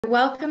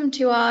Welcome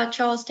to our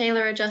Charles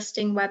Taylor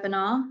Adjusting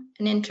webinar,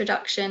 an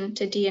introduction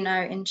to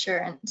D&O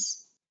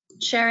insurance.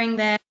 Sharing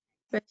their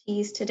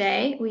expertise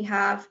today, we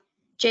have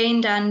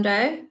Jane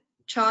Dando,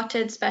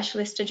 Chartered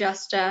Specialist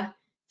Adjuster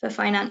for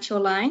Financial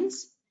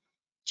Lines.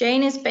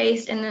 Jane is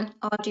based in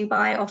our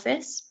Dubai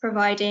office,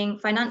 providing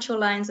financial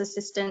lines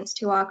assistance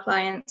to our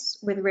clients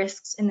with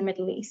risks in the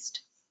Middle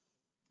East.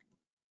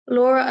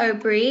 Laura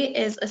O'Bree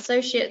is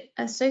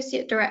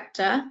Associate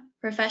Director,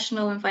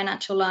 Professional and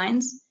Financial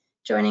Lines,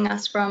 joining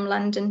us from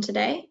London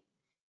today.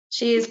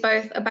 She is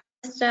both a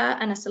barrister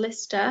and a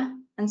solicitor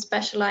and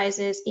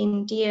specialises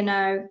in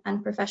D&O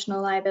and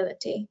professional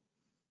liability.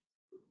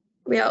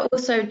 We are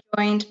also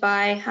joined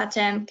by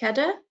Hatem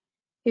Khedr,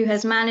 who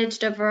has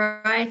managed a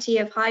variety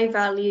of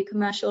high-value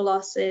commercial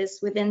losses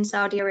within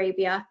Saudi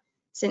Arabia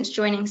since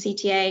joining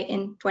CTA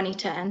in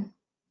 2010.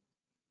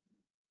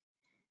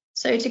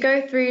 So to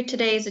go through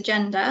today's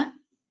agenda,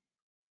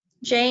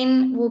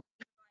 Jane will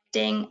be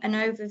providing an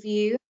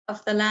overview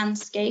of the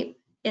landscape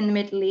in the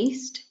Middle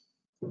East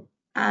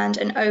and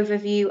an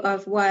overview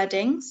of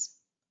wordings.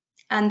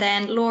 And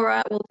then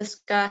Laura will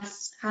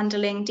discuss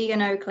handling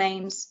D&O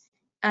claims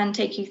and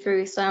take you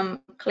through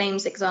some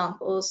claims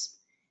examples.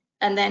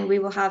 And then we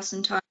will have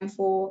some time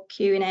for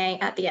Q&A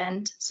at the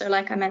end. So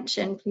like I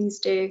mentioned, please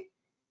do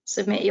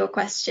submit your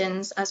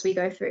questions as we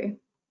go through.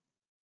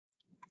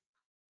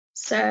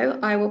 So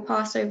I will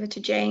pass over to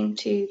Jane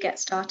to get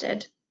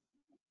started.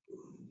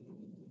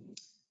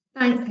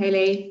 Thanks,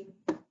 Hayley.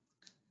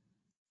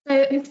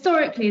 So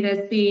historically,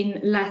 there's been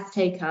less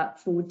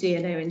take-up for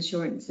D&O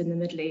insurance in the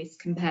Middle East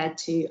compared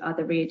to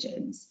other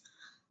regions.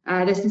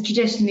 This has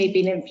traditionally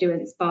been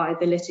influenced by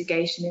the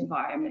litigation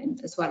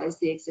environment, as well as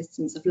the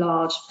existence of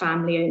large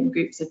family-owned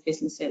groups of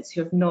businesses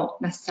who have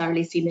not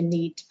necessarily seen the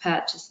need to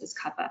purchase this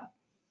cover.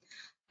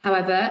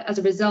 However, as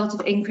a result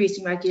of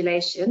increasing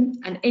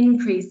regulation, an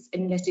increase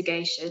in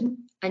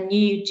litigation, and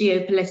new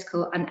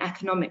geopolitical and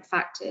economic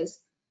factors,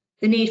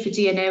 the need for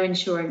D&O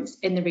insurance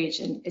in the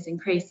region is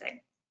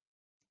increasing.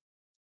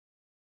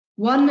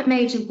 One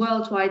major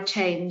worldwide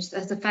change that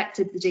has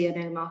affected the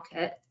D&O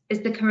market is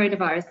the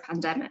coronavirus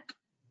pandemic.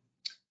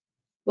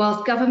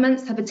 Whilst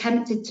governments have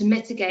attempted to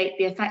mitigate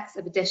the effects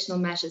of additional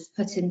measures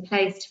put in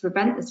place to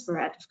prevent the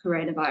spread of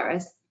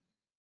coronavirus,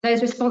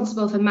 those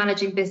responsible for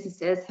managing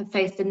businesses have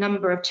faced a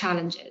number of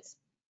challenges,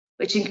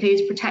 which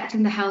include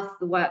protecting the health of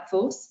the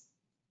workforce,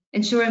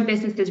 ensuring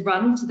businesses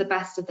run to the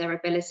best of their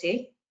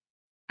ability,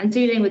 and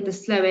dealing with the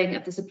slowing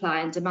of the supply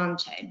and demand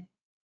chain.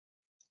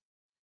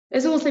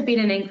 There's also been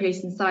an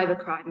increase in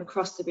cybercrime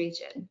across the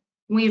region.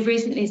 We have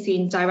recently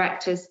seen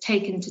directors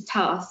taken to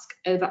task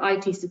over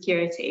IT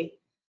security,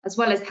 as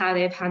well as how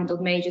they have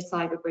handled major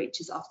cyber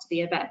breaches after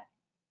the event.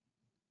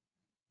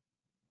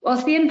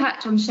 Whilst the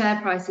impact on share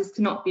prices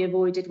cannot be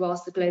avoided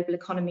whilst the global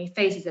economy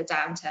faces a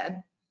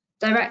downturn,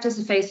 directors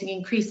are facing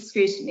increased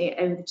scrutiny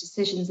over the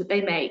decisions that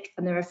they make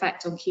and their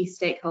effect on key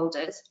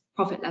stakeholders,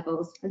 profit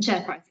levels, and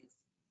share prices.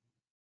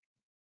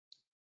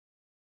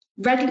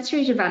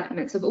 Regulatory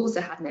developments have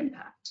also had an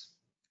impact,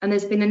 and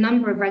there's been a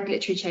number of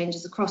regulatory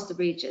changes across the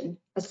region,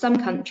 as some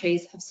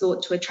countries have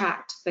sought to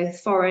attract both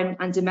foreign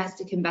and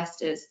domestic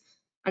investors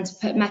and to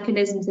put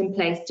mechanisms in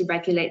place to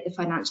regulate the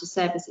financial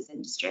services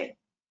industry.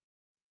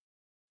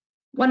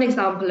 One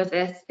example of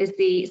this is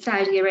the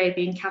Saudi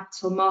Arabian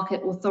Capital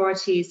Market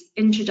Authority's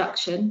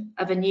introduction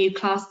of a new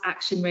class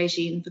action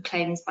regime for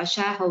claims by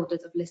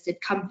shareholders of listed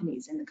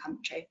companies in the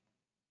country.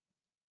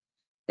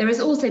 There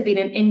has also been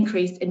an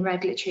increase in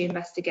regulatory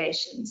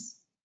investigations,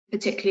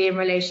 particularly in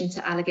relation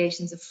to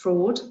allegations of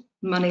fraud,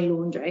 money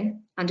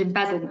laundering, and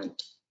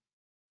embezzlement.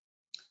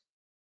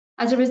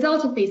 As a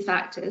result of these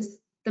factors,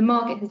 the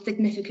market has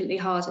significantly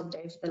hardened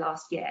over the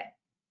last year.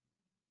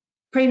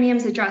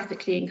 Premiums are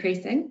drastically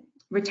increasing,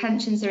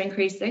 retentions are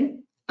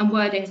increasing, and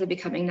wordings are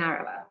becoming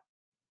narrower.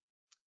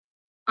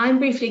 I'm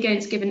briefly going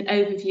to give an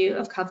overview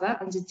of cover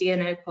under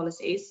D&O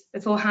policies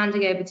before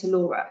handing over to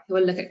Laura, who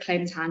will look at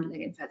claims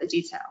handling in further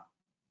detail.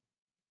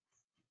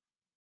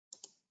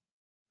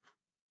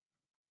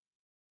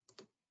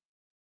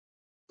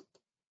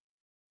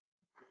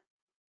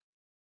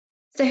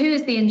 So who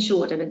is the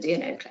insured in a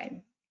D&O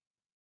claim?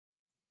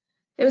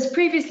 There was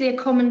previously a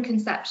common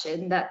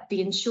conception that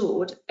the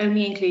insured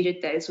only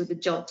included those with the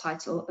job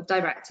title of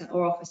director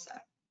or officer.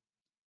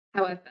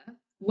 However,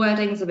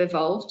 wordings have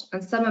evolved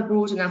and some are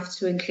broad enough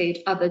to include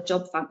other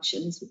job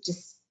functions with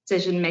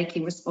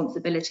decision-making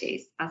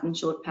responsibilities as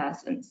insured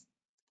persons.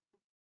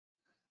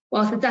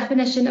 Whilst the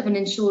definition of an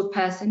insured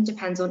person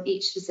depends on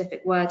each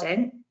specific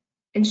wording,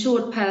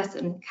 insured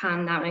person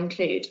can now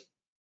include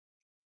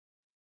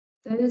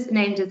those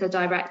named as a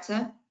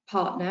director,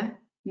 partner,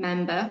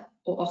 member,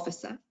 or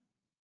officer,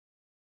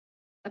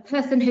 a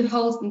person who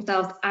holds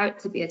themselves out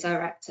to be a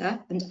director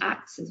and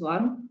acts as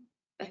one,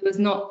 but who has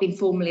not been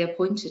formally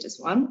appointed as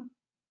one,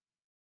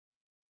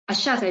 a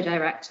shadow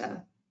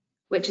director,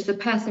 which is a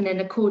person in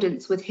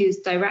accordance with whose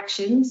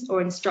directions or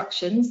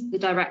instructions the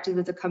directors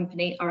of the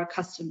company are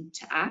accustomed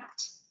to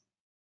act,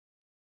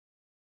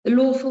 the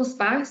lawful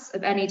spouse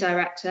of any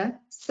director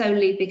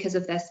solely because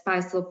of their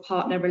spousal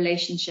partner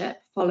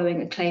relationship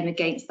following a claim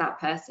against that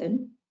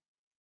person,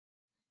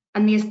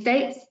 and the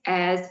estates,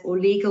 heirs, or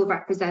legal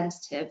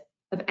representative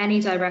of any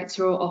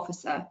director or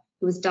officer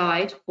who has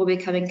died or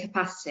become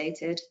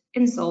incapacitated,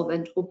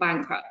 insolvent, or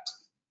bankrupt,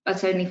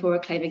 but only for a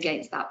claim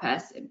against that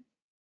person.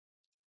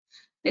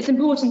 It's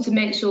important to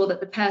make sure that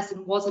the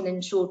person was an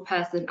insured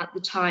person at the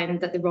time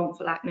that the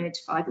wrongful act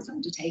notified was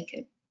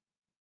undertaken.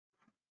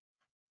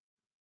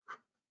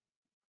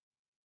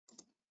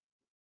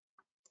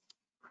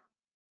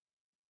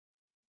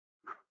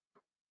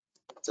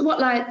 So what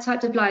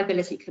type of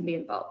liability can be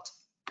involved?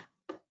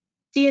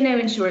 D&O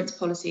insurance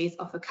policies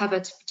offer cover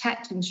to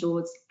protect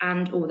insureds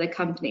and or their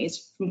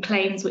companies from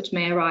claims which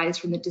may arise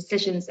from the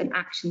decisions and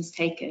actions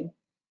taken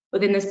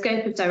within the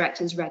scope of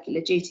directors'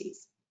 regular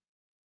duties.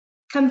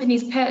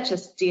 Companies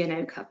purchase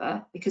D&O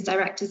cover because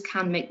directors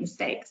can make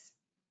mistakes,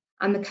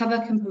 and the cover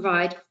can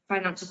provide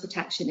financial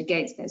protection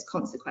against those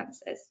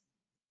consequences.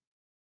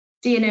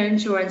 D&O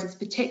insurance is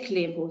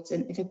particularly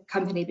important if a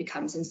company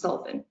becomes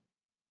insolvent.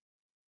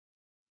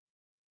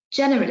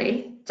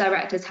 Generally,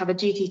 directors have a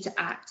duty to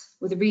act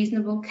with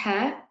reasonable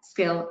care,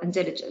 skill, and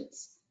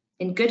diligence,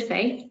 in good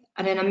faith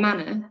and in a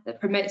manner that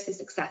promotes the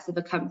success of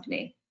a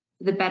company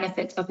for the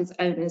benefit of its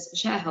owners or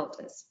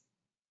shareholders.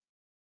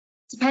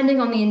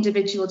 Depending on the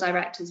individual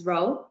director's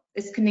role,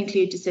 this can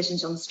include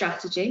decisions on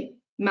strategy,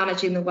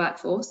 managing the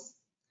workforce,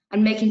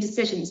 and making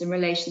decisions in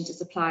relation to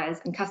suppliers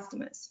and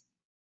customers.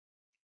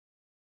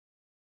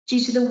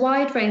 Due to the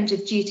wide range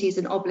of duties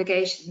and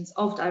obligations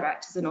of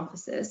directors and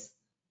officers,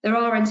 there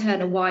are in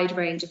turn a wide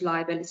range of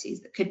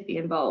liabilities that could be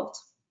involved.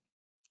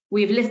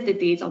 We've listed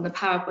these on the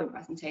PowerPoint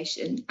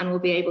presentation and we'll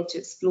be able to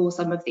explore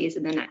some of these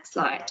in the next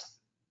slide.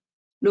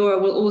 Laura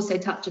will also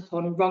touch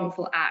upon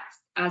wrongful acts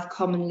as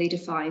commonly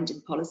defined in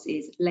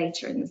policies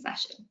later in the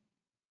session.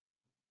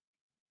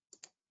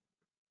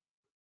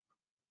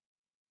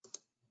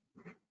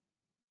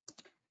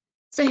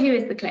 So who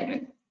is the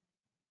claimant?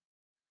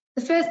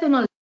 The first on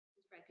our list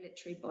is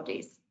regulatory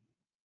bodies.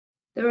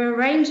 There are a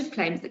range of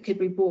claims that could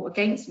be brought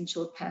against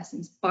insured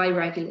persons by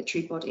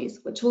regulatory bodies,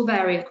 which will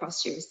vary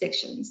across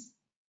jurisdictions.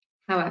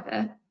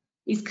 However,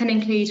 these can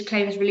include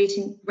claims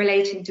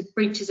relating to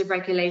breaches of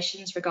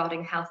regulations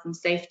regarding health and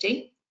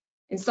safety,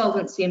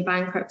 insolvency and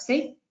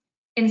bankruptcy,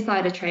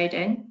 insider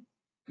trading,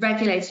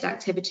 regulated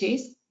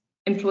activities,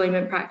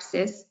 employment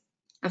practices,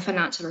 and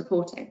financial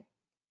reporting.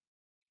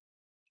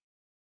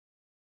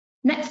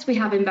 Next, we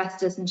have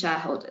investors and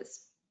shareholders.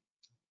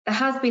 There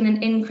has been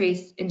an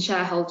increase in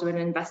shareholder and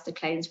investor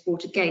claims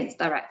brought against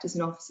directors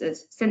and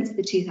officers since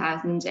the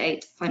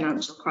 2008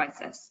 financial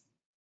crisis.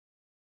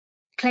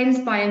 Claims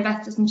by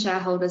investors and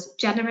shareholders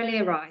generally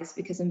arise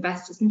because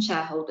investors and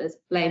shareholders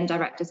blame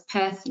directors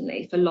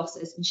personally for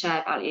losses in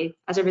share value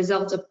as a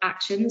result of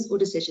actions or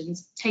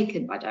decisions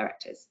taken by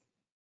directors.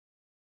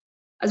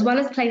 As well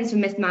as claims for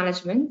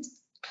mismanagement,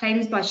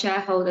 claims by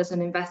shareholders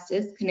and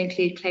investors can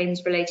include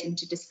claims relating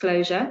to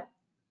disclosure,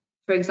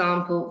 for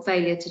example,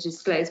 failure to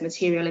disclose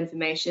material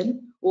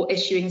information or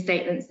issuing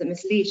statements that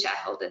mislead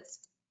shareholders,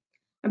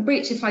 and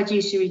breach of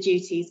fiduciary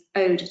duties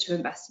owed to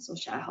investors or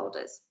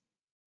shareholders.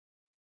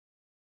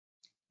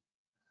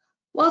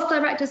 Whilst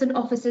directors and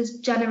officers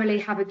generally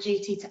have a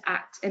duty to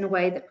act in a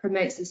way that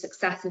promotes the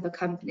success of a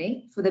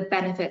company for the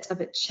benefit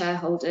of its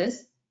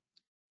shareholders,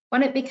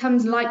 when it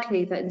becomes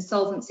likely that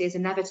insolvency is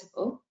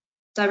inevitable,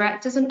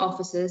 directors and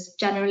officers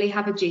generally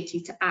have a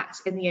duty to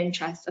act in the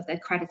interest of their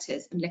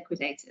creditors and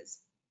liquidators.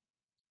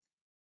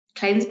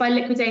 Claims by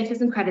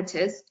liquidators and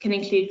creditors can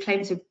include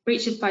claims of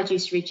breach of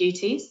fiduciary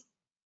duties,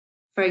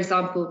 for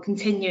example,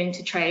 continuing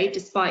to trade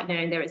despite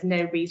knowing there is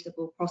no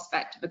reasonable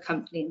prospect of a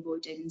company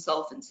avoiding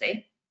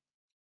insolvency,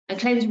 and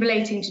claims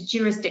relating to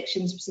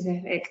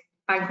jurisdiction-specific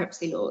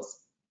bankruptcy laws.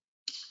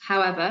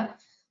 However,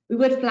 we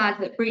would flag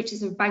that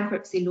breaches of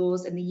bankruptcy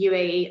laws in the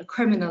UAE are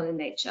criminal in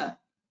nature,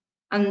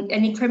 and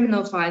any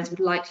criminal fines would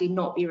likely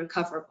not be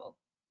recoverable,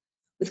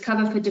 with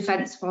cover for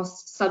defence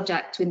costs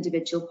subject to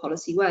individual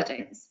policy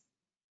wordings.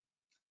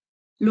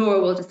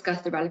 Laura will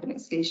discuss the relevant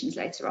exclusions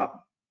later on.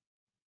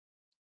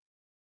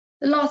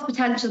 The last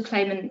potential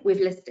claimant we've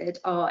listed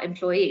are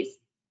employees.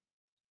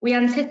 We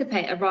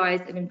anticipate a rise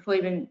in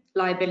employment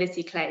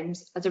liability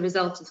claims as a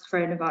result of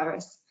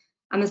coronavirus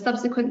and the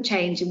subsequent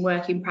change in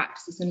working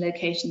practices and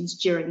locations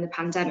during the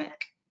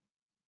pandemic.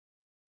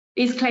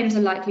 These claims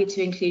are likely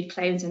to include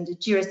claims under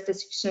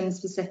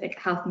jurisdiction-specific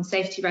health and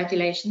safety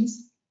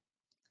regulations,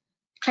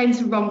 claims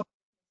for wrongful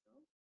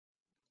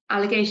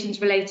allegations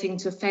relating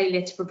to a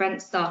failure to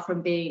prevent staff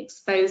from being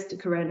exposed to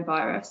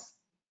coronavirus,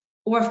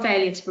 or a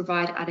failure to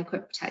provide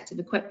adequate protective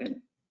equipment.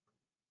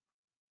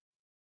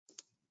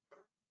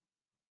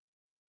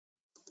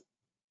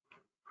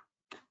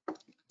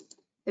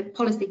 The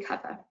policy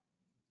cover.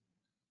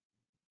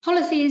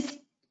 Policies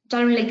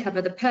generally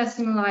cover the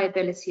personal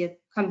liability of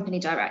company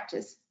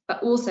directors,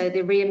 but also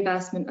the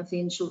reimbursement of the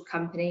insured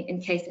company in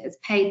case it has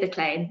paid the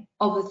claim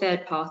of a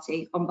third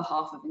party on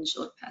behalf of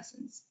insured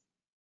persons.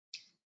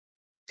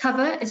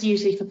 Cover is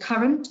usually for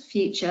current,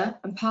 future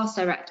and past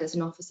directors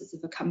and officers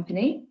of a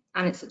company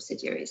and its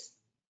subsidiaries.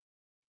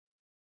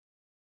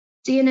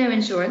 D&O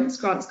insurance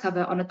grants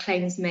cover on a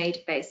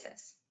claims-made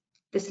basis.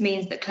 This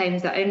means that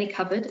claims are only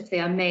covered if they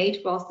are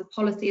made whilst the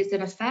policy is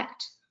in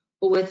effect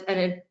or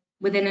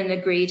within an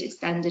agreed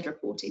extended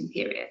reporting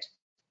period.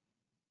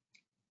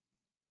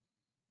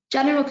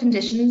 General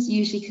conditions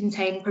usually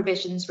contain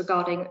provisions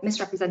regarding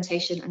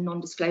misrepresentation and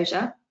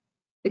non-disclosure,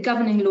 the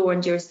governing law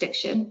and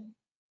jurisdiction,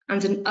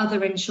 and an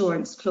other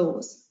insurance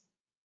clause.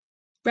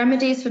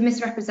 Remedies for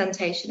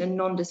misrepresentation and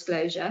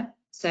non-disclosure,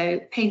 so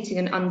painting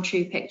an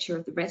untrue picture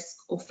of the risk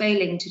or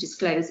failing to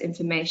disclose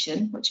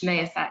information which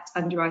may affect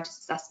underwriters'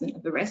 assessment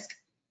of the risk,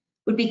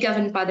 would be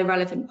governed by the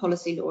relevant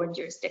policy law and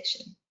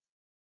jurisdiction.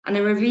 And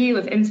a review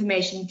of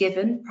information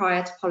given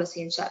prior to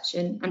policy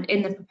inception and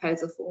in the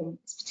proposal form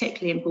is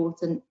particularly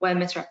important where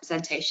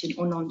misrepresentation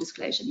or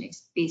non-disclosure may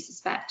be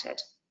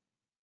suspected.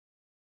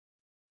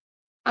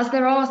 As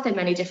there are so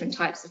many different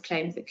types of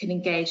claims that can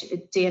engage a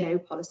D&O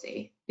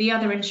policy, the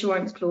other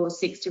insurance clause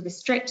seeks to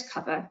restrict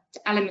cover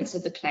to elements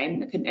of the claim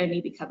that can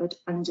only be covered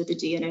under the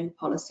D&O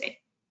policy.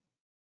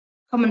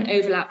 Common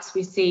overlaps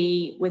we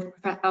see with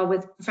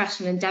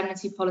professional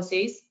indemnity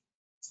policies,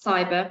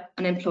 cyber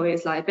and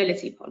employers'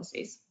 liability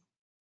policies.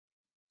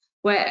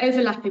 Where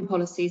overlapping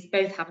policies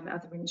both have an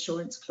other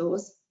insurance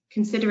clause,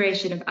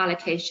 consideration of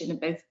allocation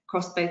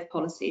across both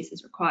policies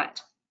is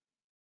required.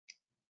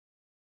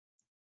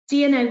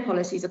 D&O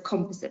policies are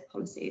composite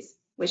policies,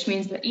 which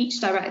means that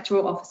each director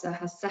or officer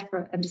has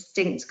separate and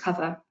distinct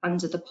cover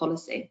under the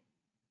policy.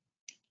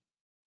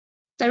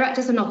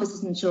 Directors and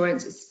officers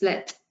insurance is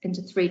split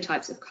into 3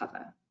 types of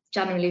cover,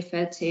 generally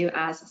referred to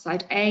as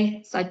Side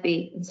A, Side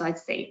B and Side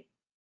C.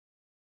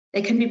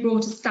 They can be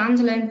bought as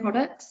standalone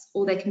products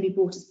or they can be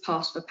bought as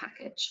part of a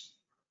package.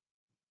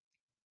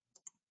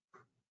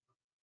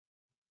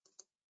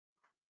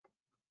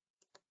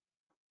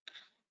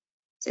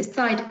 So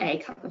Side A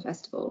cover,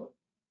 first of all.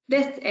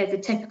 This is a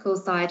typical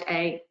Side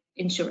A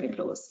insuring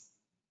clause.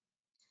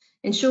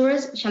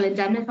 Insurers shall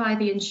indemnify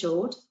the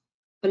insured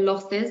for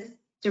losses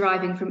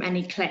deriving from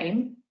any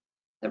claim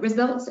that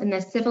results in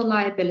their civil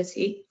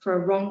liability for a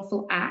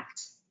wrongful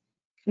act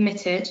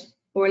committed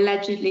or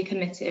allegedly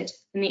committed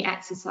in the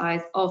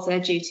exercise of their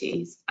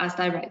duties as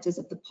directors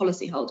of the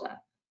policyholder,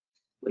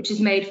 which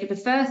is made for the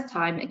first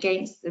time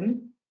against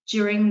them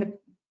during the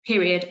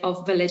period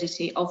of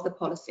validity of the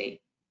policy,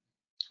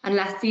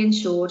 unless the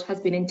insured has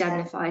been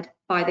indemnified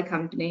by the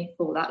company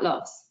for that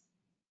loss.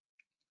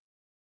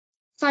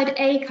 Side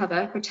A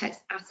cover protects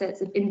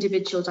assets of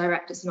individual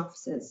directors and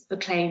officers for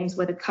claims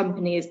where the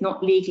company is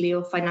not legally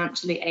or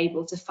financially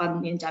able to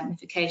fund the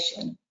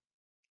indemnification.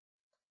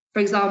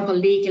 For example,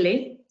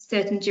 legally,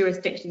 certain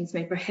jurisdictions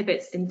may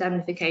prohibit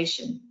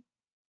indemnification,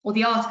 or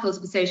the articles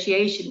of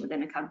association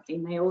within a company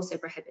may also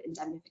prohibit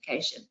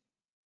indemnification.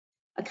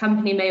 A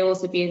company may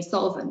also be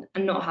insolvent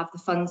and not have the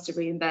funds to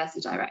reimburse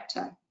the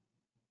director.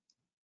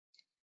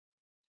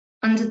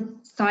 Under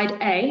Side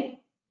A,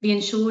 the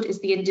insured is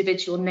the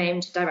individual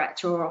named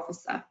director or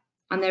officer,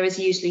 and there is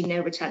usually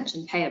no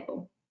retention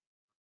payable.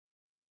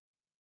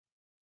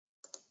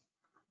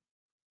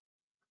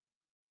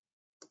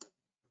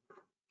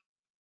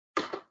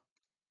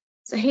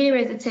 So here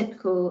is a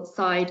typical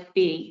Side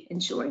B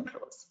insuring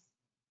clause.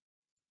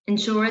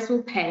 Insurers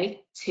will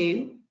pay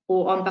to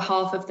or on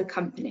behalf of the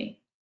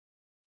company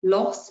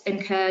loss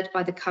incurred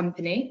by the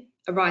company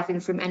arising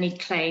from any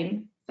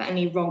claim for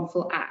any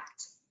wrongful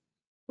act,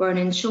 where an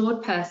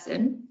insured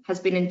person has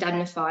been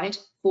indemnified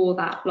for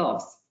that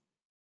loss.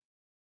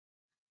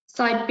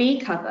 Side B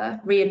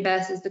cover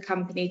reimburses the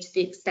company to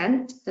the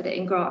extent that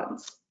it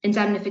grants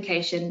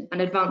indemnification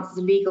and advances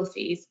legal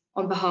fees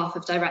on behalf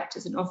of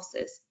directors and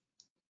officers.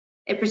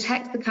 It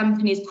protects the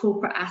company's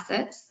corporate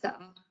assets that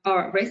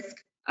are at risk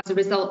as a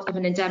result of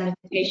an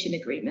indemnification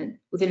agreement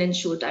with an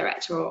insured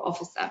director or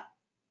officer.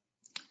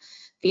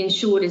 The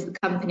insured is the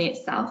company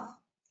itself,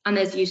 and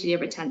there's usually a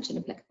retention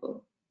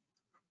applicable.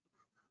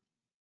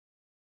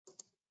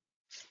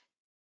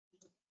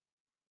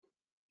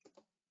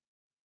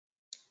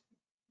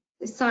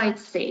 Side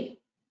C.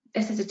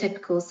 This is a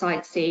typical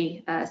Side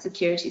C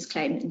securities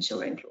claim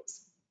insuring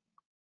clause.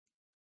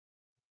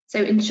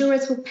 So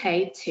insurers will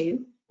pay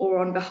to or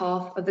on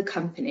behalf of the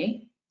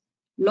company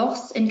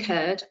loss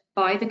incurred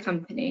by the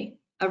company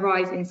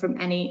arising from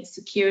any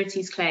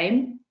securities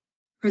claim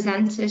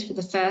presented for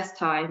the first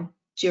time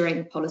during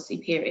the policy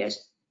period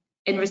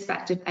in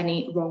respect of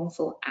any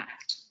wrongful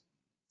act.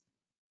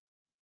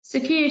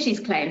 Securities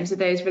claims are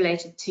those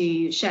related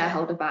to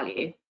shareholder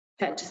value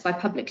purchased by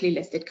publicly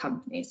listed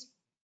companies.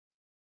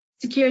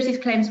 Securities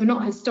claims were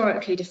not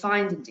historically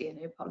defined in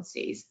D&O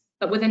policies,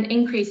 but with an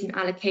increase in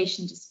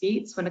allocation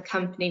disputes when a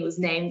company was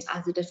named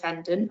as a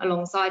defendant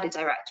alongside a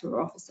director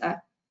or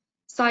officer,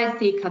 Side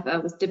C cover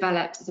was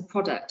developed as a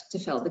product to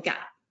fill the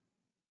gap.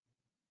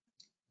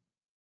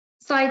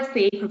 Side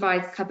C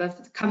provides cover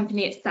for the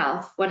company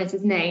itself when it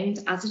is named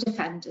as a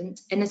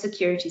defendant in a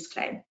securities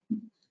claim,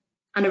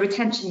 and a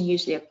retention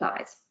usually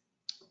applies.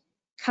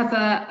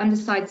 Cover under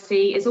side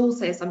C is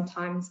also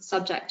sometimes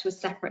subject to a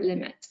separate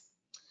limit.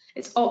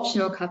 It's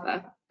optional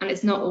cover and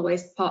it's not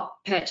always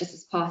purchased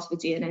as part of a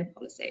D&O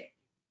policy.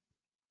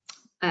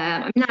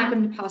 I'm now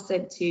going to pass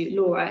over to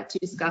Laura to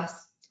discuss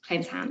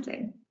claims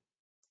handling.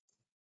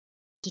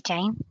 Thank you,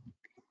 Jane.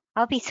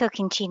 I'll be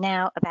talking to you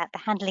now about the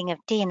handling of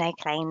D&O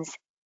claims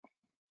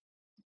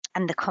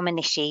and the common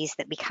issues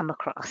that we come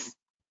across.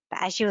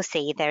 But as you'll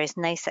see, there is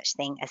no such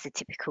thing as a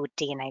typical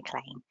D&O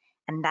claim,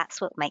 and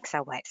that's what makes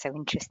our work so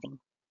interesting.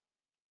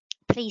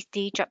 Please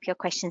do drop your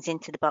questions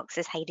into the box,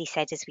 as Hayley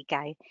said, as we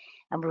go,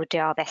 and we'll do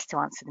our best to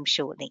answer them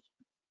shortly.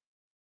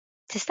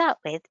 To start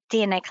with,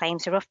 D&O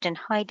claims are often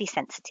highly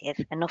sensitive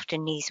and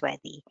often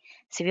newsworthy,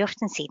 so we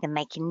often see them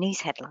making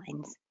news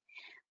headlines.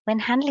 When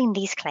handling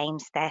these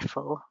claims,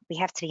 therefore, we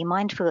have to be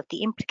mindful of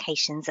the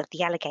implications of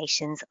the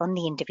allegations on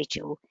the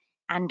individual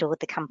and/or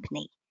the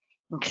company,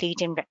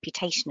 including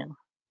reputational.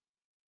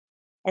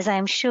 As I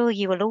am sure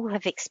you will all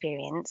have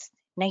experienced,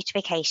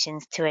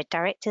 notifications to a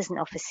directors and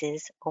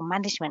officers or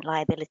management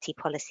liability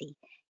policy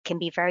can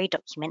be very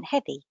document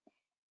heavy,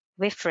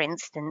 with, for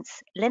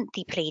instance,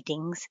 lengthy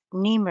pleadings,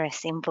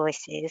 numerous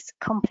invoices,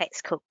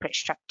 complex corporate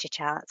structure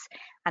charts,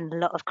 and a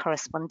lot of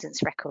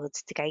correspondence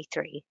records to go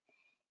through.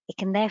 It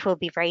can therefore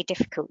be very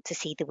difficult to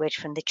see the wood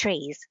from the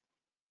trees.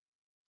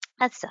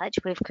 As such,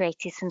 we've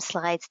created some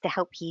slides to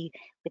help you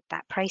with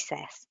that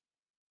process.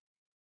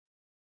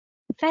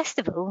 First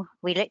of all,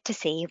 we look to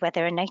see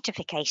whether a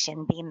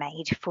notification being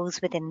made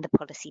falls within the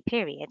policy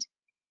period.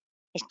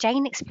 As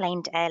Jane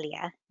explained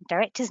earlier,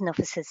 directors and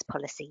officers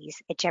policies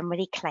are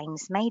generally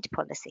claims made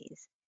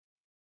policies.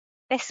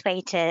 Best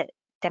way to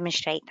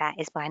demonstrate that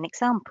is by an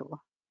example.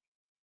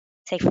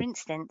 So for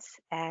instance,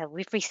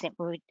 we've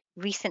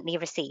recently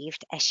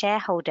received a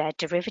shareholder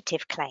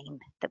derivative claim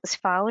that was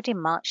filed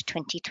in March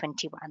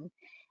 2021,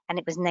 and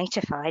it was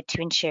notified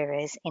to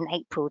insurers in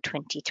April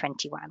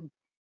 2021.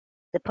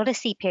 The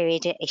policy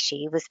period at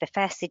issue was the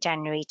 1st of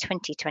January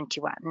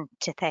 2021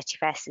 to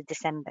 31st of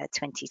December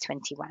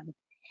 2021.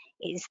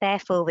 It is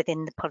therefore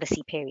within the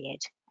policy period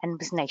and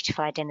was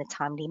notified in a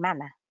timely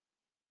manner.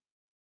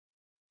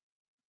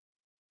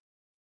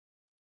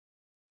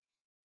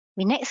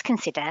 We next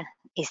consider,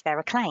 is there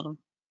a claim?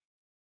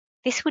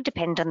 This will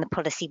depend on the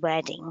policy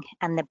wording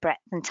and the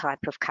breadth and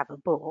type of cover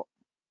bought.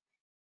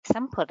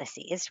 Some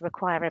policies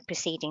require a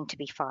proceeding to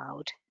be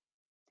filed,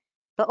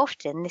 but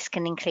often this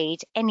can include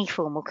any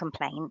formal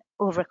complaint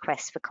or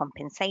request for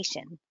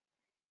compensation.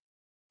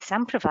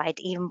 Some provide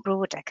even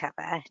broader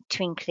cover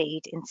to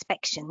include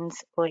inspections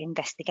or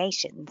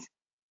investigations.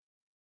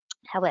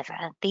 However,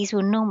 these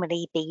will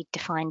normally be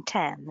defined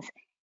terms,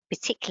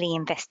 particularly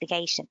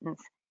investigations,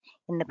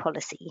 in the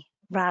policy,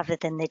 rather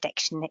than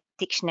the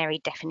dictionary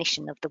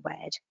definition of the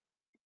word.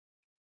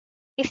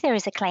 If there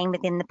is a claim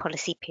within the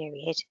policy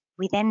period,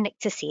 we then look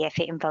to see if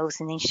it involves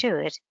an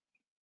insured.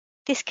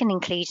 This can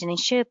include an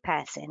insured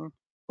person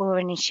or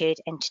an insured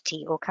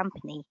entity or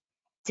company,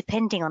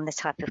 depending on the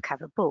type of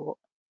cover bought.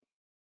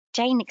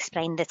 Jane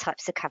explained the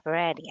types of cover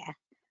earlier,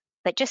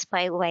 but just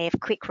by way of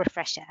quick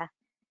refresher,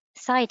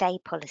 Side A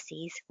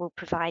policies will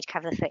provide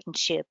cover for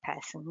insured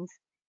persons,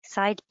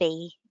 Side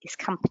B is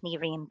company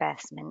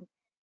reimbursement,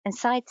 and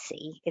Side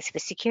C is for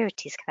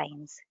securities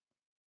claims.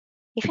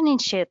 If an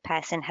insured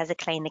person has a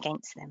claim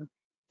against them,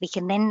 we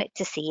can then look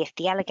to see if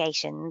the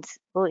allegations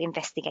or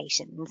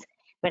investigations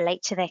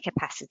relate to their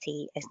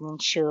capacity as an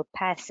insured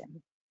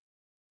person.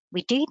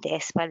 We do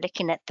this by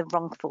looking at the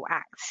wrongful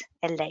acts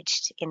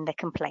alleged in the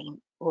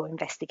complaint or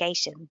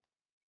investigation.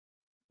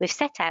 We've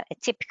set out a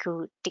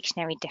typical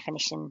dictionary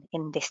definition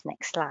in this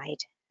next slide.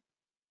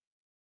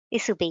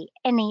 This will be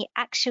any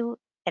actual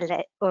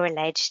or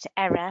alleged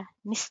error,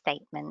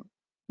 misstatement,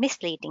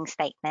 misleading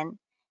statement,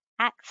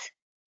 act,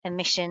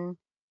 omission,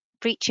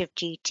 breach of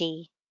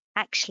duty,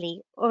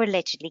 actually or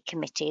allegedly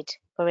committed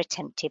or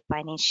attempted by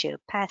an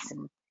insured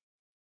person.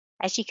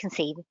 As you can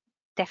see, the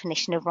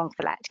definition of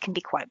wrongful act can be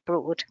quite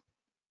broad.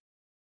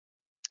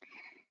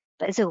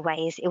 But as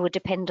always, it will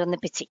depend on the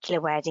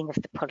particular wording of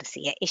the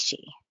policy at issue.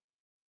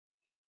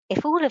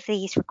 If all of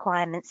these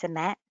requirements are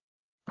met,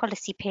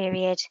 policy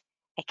period,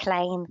 a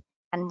claim,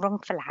 and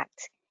wrongful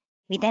act,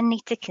 we then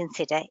need to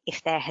consider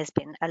if there has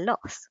been a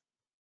loss.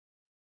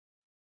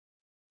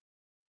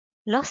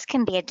 Loss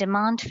can be a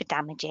demand for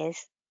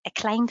damages, a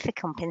claim for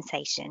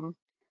compensation,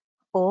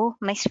 or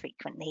most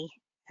frequently,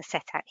 as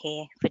set out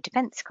here, for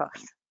defence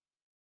costs.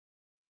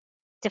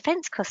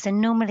 Defence costs are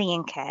normally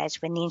incurred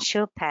when the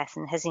insured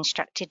person has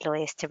instructed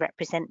lawyers to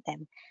represent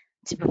them,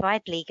 to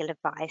provide legal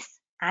advice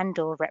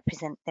and/or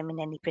represent them in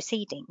any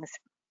proceedings.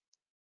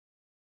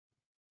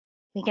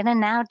 We're going to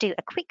now do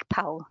a quick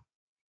poll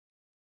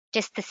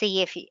just to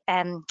see if you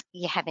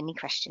have any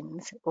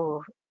questions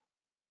or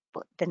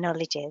what the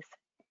knowledge is.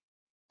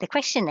 The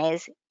question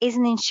is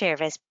an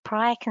insurer's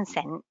prior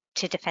consent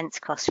to defence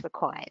costs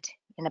required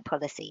in a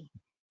policy?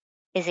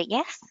 Is it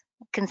yes,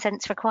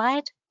 consent's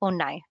required, or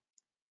no?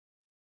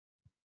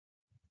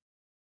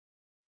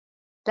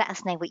 Let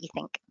us know what you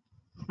think.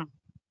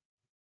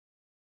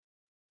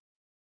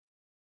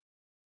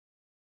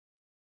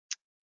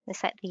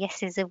 Looks like the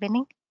yeses are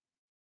winning.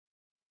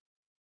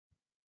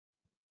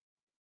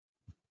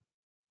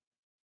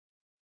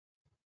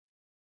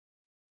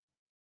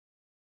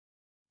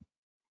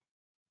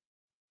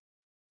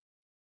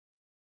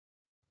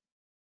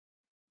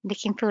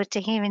 Looking forward to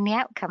hearing the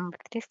outcome of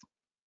this.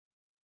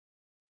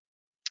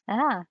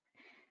 So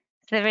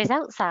the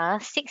results are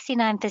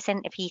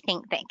 69% of you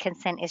think that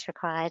consent is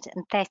required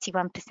and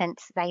 31%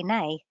 say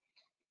no.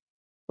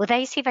 Well,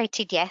 those who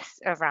voted yes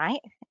are right.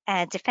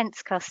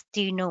 Defence costs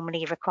do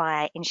normally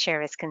require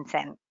insurers'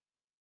 consent.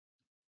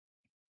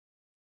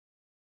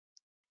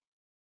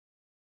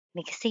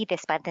 We can see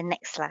this by the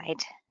next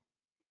slide.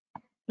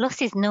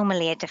 Loss is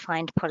normally a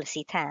defined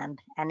policy term,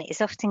 and it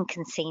is often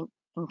seen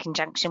in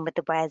conjunction with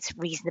the words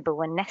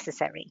reasonable and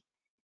necessary.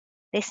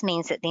 This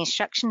means that the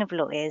instruction of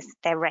lawyers,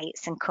 their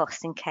rates and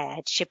costs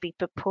incurred should be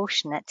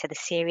proportionate to the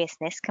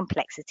seriousness,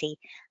 complexity,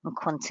 and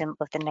quantum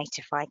of the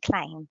notified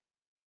claim.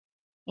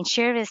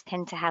 Insurers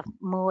tend to have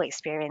more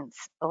experience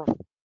of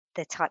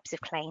the types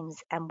of claims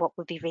and what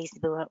would be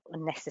reasonable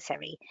and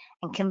necessary,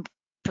 and can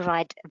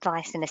provide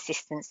advice and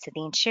assistance to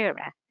the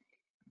insurer.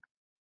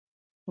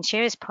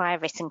 Insurers' prior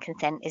written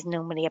consent is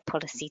normally a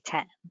policy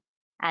term,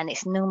 and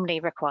it's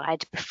normally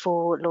required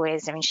before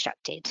lawyers are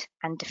instructed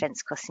and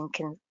defence costs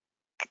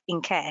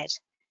incurred.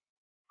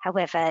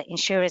 However,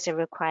 insurers are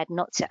required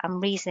not to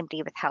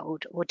unreasonably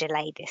withhold or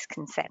delay this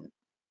consent.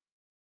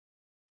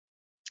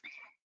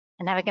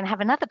 And now we're going to have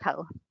another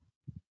poll.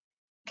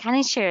 Can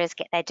insurers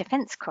get their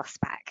defence costs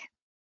back?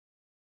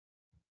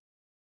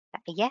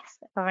 That a yes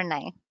or a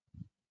no?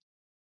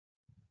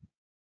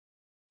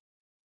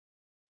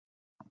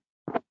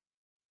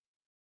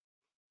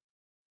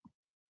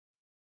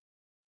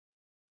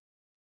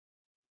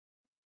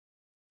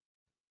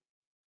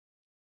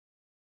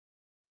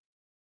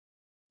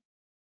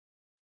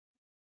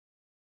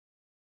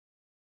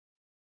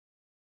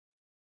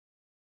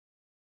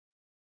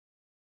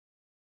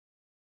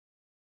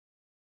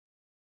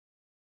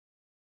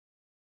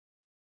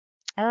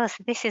 Oh,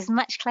 so this is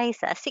much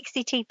closer.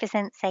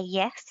 62% say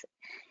yes,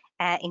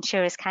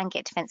 insurers can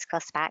get defence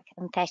costs back,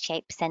 and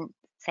 38%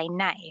 say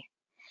no.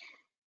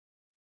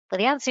 Well,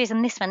 the answer is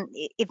on this one,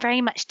 it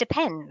very much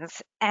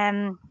depends.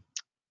 So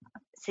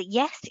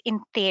yes,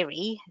 in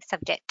theory,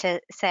 subject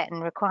to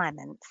certain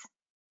requirements.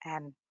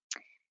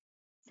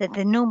 So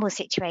the normal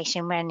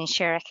situation where an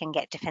insurer can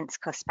get defence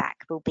costs back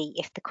will be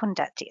if the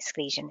conduct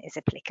exclusion is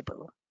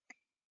applicable.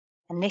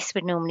 And this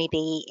would normally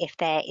be if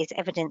there is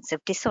evidence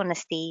of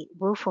dishonesty,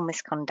 willful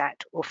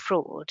misconduct, or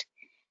fraud,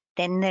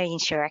 then the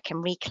insurer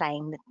can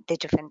reclaim the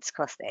defence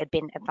costs that had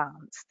been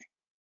advanced.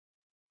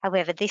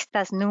 However, this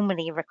does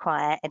normally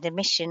require an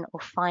admission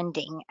or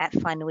finding at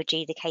final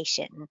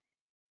adjudication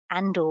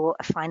and/or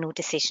a final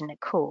decision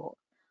at court,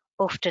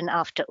 often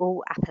after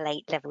all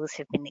appellate levels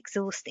have been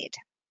exhausted.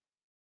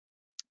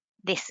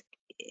 This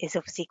is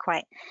obviously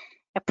quite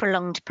a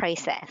prolonged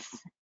process,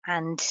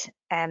 and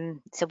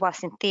so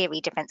whilst in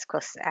theory defence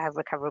costs are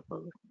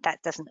recoverable, that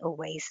doesn't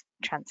always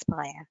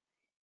transpire.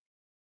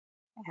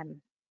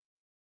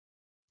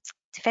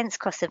 Defence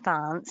costs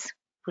advance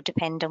will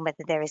depend on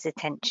whether there is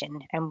attention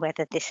and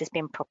whether this has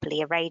been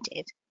properly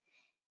eroded.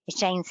 As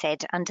Jane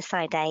said, under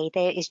side A,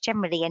 there is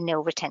generally a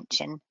nil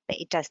retention, but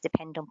it does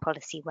depend on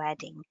policy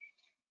wording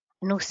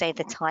and also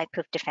the type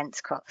of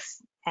defence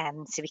costs.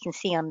 So we can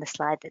see on the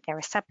slide that there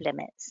are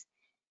sublimits.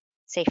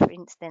 So for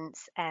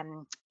instance,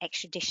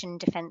 extradition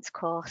defence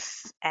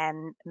costs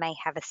may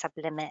have a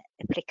sublimit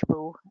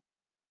applicable,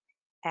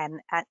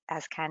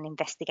 as can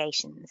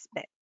investigations,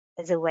 but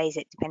as always,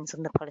 it depends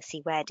on the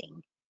policy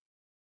wording.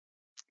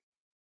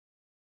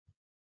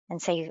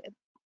 And so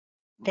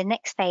the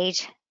next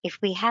stage, if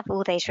we have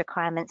all those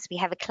requirements, we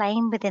have a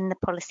claim within the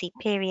policy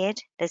period,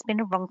 there's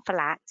been a wrongful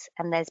act,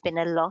 and there's been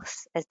a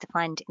loss as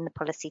defined in the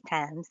policy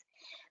terms,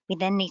 we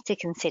then need to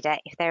consider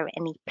if there are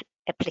any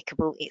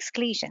applicable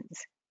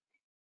exclusions.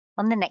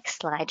 On the next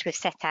slide, we've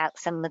set out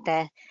some of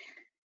the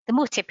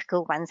more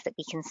typical ones that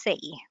we can see.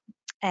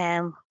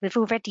 We've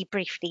already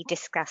briefly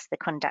discussed the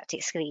conduct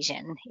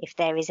exclusion, if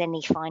there is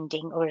any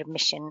finding or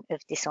admission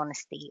of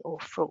dishonesty or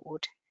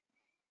fraud.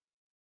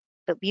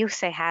 But we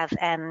also have,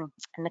 and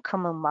the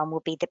common one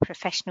will be the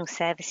professional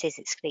services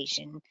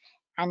exclusion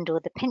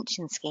and/or the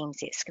pension schemes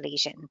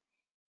exclusion.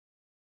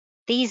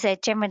 These are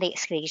generally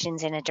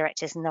exclusions in a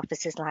director's and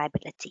officer's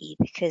liability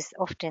because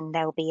often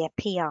there will be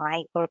a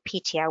PI or a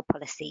PTL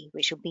policy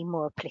which will be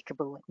more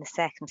applicable in the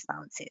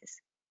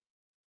circumstances.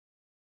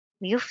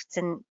 We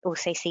often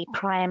also see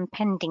prior and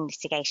pending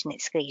litigation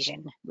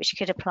exclusion, which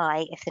could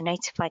apply if the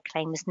notified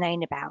claim was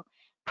known about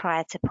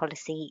prior to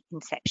policy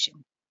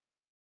inception.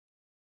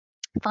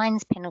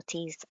 Fines,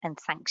 penalties, and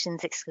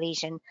sanctions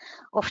exclusion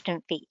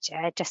often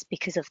feature just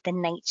because of the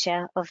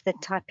nature of the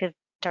type of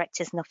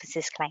directors and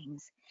officers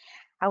claims.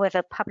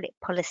 However, public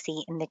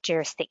policy in the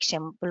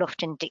jurisdiction will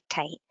often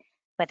dictate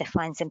whether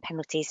fines and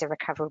penalties are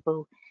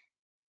recoverable,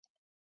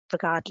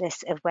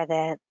 regardless of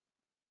whether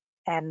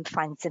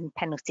fines and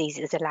penalties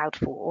is allowed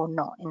for or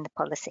not in the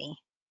policy.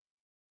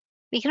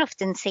 We can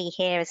often see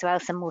here as well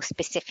some more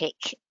specific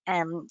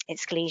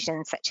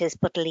exclusions such as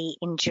bodily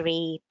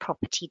injury,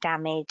 property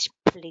damage,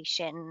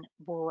 pollution,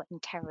 war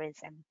and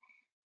terrorism.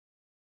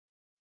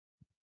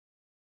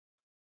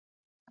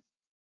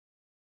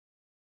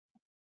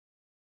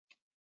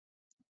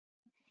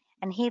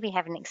 And here we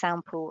have an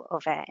example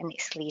of an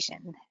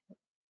exclusion.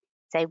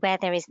 So where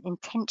there is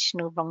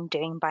intentional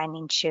wrongdoing by an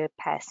insured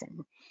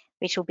person,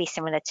 which will be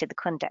similar to the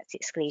conduct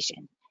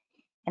exclusion.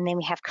 And then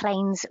we have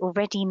claims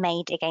already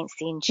made against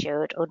the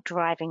insured or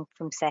deriving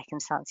from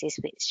circumstances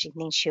which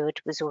the insured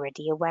was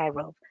already aware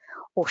of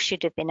or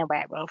should have been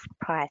aware of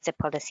prior to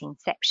policy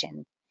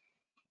inception.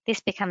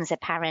 This becomes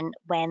apparent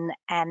when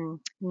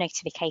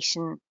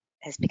notification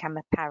has become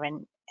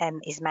apparent,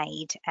 is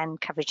made and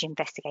coverage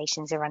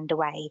investigations are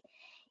underway.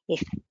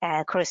 If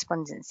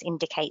correspondence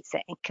indicates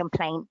that a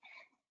complaint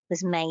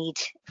was made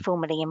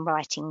formally in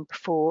writing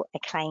before a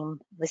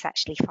claim was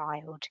actually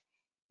filed,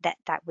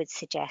 that would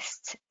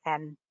suggest that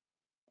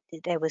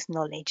there was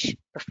knowledge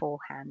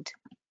beforehand.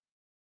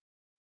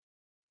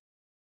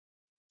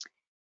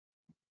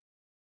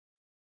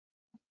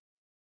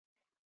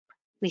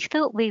 We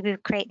thought we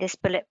would create this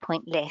bullet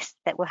point list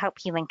that will help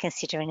you when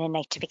considering a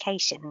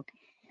notification.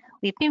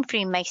 We've been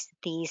through most of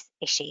these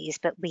issues,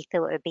 but we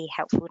thought it would be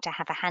helpful to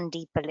have a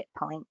handy bullet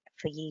point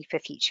for you for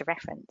future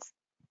reference.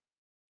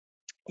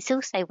 It's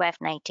also worth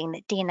noting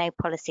that D&O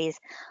policies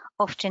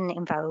often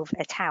involve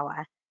a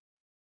tower,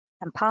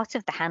 and part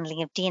of the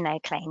handling of D&O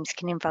claims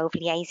can involve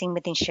liaising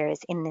with insurers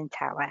in the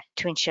tower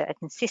to ensure a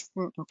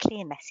consistent and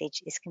clear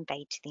message is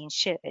conveyed to the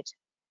insured.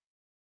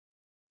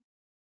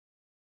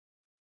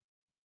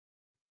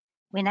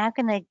 We're now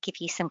going to give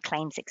you some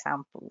claims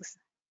examples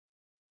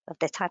of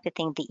the type of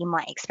thing that you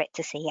might expect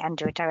to see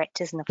under a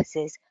directors and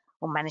officers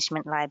or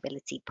management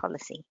liability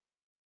policy.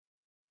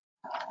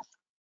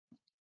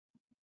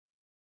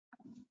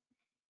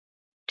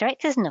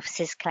 Directors and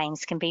officers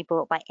claims can be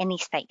brought by any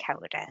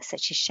stakeholder,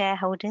 such as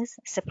shareholders,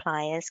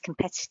 suppliers,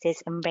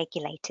 competitors and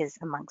regulators,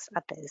 amongst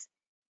others.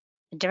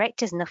 A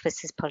directors and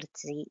officers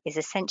policy is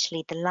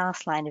essentially the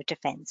last line of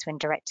defence when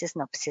directors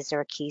and officers are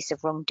accused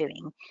of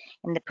wrongdoing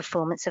in the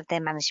performance of their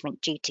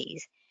management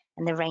duties,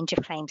 and the range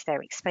of claims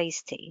they're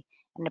exposed to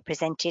and are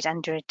presented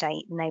under a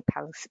D&O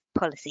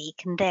policy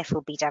can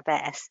therefore be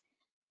diverse,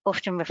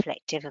 often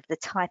reflective of the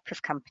type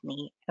of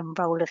company and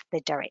role of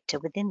the director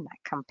within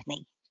that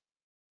company.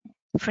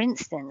 For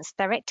instance,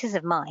 directors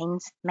of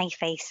mines may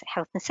face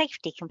health and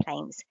safety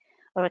complaints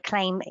or a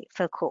claim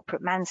for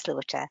corporate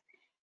manslaughter,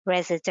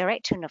 whereas a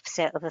director and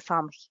officer of a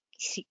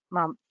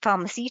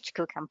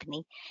pharmaceutical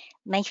company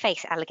may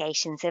face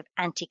allegations of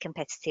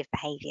anti-competitive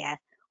behaviour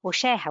or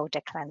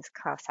shareholder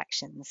class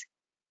actions.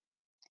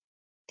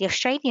 The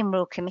Australian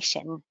Royal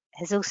Commission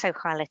has also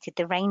highlighted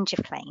the range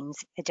of claims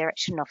a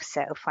director and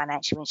officer of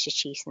financial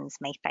institutions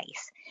may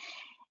face,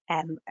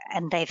 and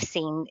they've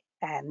seen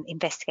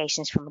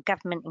investigations from a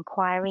government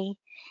inquiry.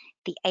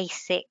 The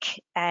ASIC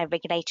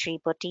regulatory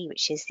body,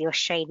 which is the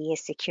Australia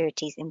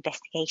Securities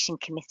Investigation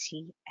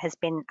Committee, has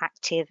been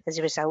active as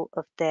a result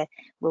of the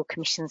Royal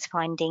Commission's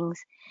findings,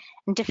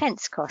 and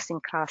defence costs in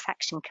class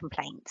action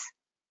complaints.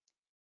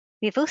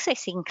 We've also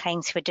seen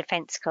claims for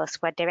defence costs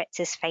where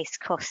directors face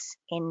costs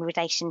in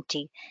relation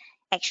to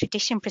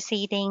extradition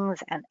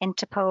proceedings, an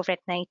Interpol red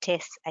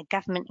notice, a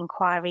government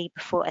inquiry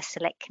before a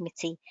select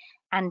committee,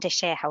 and a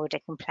shareholder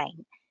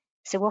complaint.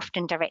 So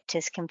often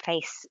directors can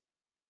face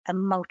a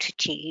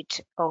multitude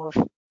of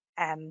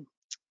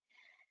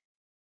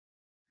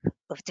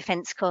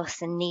defence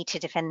costs and need to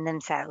defend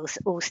themselves,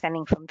 all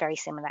stemming from very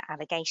similar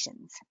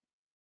allegations.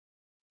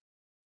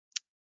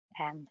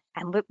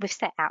 And we've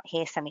set out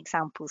here some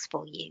examples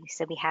for you.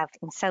 So we have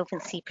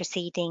insolvency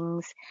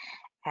proceedings,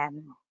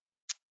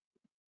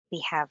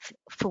 we have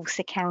false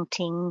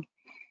accounting,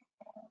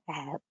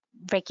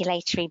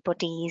 regulatory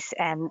bodies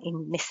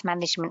in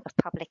mismanagement of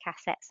public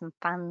assets and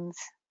funds.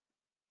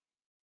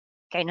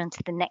 Going on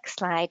to the next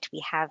slide,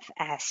 we have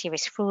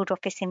serious fraud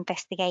office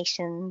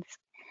investigations,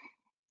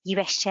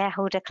 US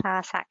shareholder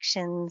class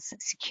actions,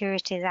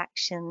 securities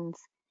actions.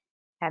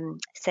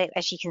 So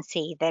as you can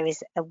see, there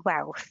is a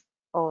wealth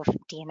of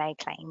D&O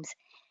claims,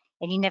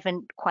 and you never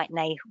quite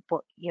know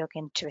what you're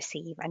going to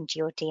receive under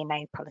your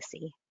D&O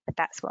policy, but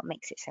that's what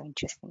makes it so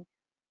interesting.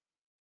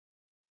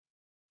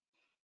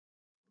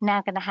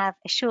 Now going to have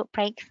a short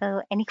break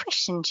for any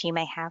questions you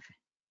may have.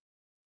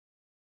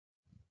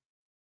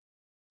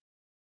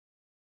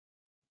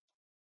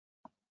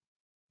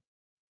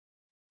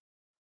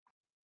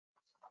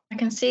 I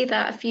can see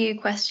that a few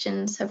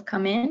questions have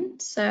come in.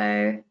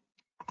 So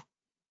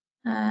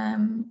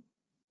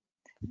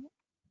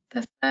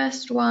the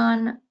first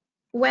one,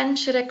 when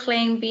should a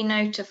claim be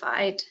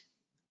notified?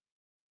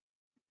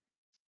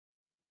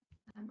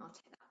 I'll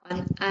take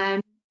that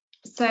one.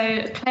 So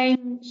a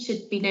claim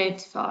should be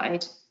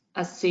notified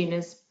as soon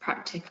as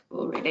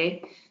practicable,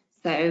 really.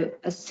 So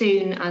as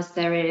soon as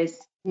there is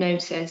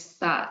notice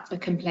that a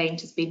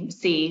complaint has been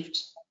received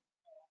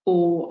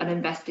or an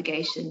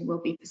investigation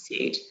will be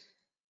pursued.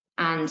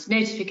 And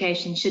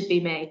notification should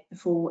be made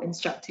before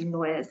instructing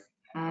lawyers.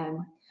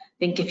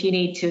 think if you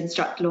need to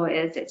instruct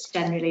lawyers, it's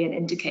generally an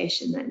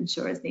indication that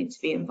insurers need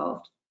to be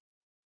involved.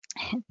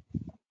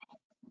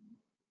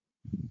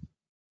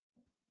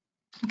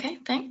 Okay,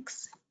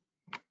 thanks.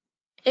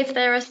 If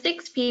there are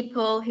 6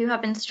 people who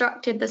have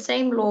instructed the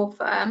same law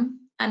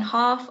firm and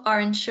half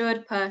are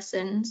insured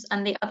persons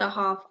and the other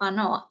half are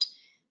not,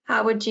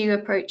 how would you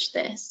approach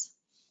this?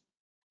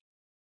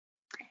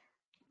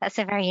 That's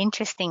a very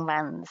interesting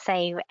one.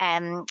 So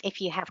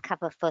if you have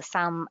cover for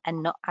some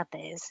and not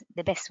others,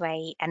 the best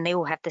way, and they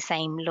all have the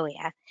same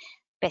lawyer,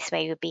 best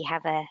way would be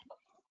have a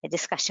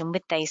discussion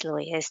with those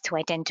lawyers to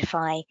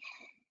identify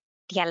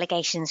the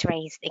allegations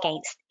raised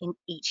against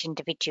each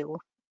individual,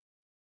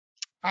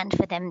 and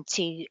for them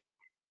to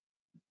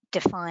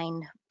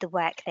define the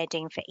work they're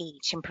doing for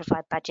each and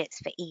provide budgets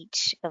for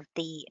each of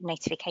the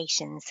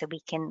notifications so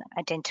we can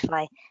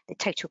identify the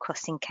total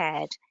costs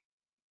incurred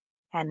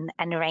and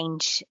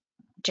arrange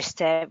just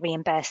to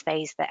reimburse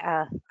those that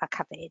are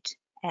covered.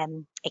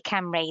 It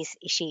can raise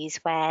issues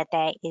where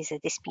there is a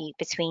dispute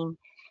between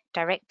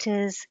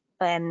directors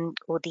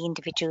or the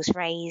individuals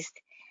raised,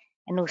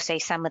 and also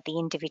some of the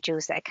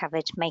individuals that are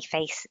covered may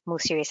face more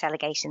serious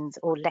allegations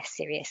or less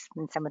serious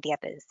than some of the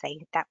others. So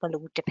that will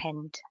all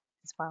depend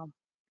as well.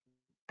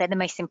 But the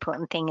most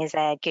important thing is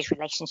a good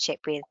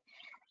relationship with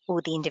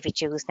all the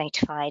individuals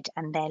notified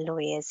and their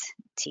lawyers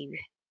to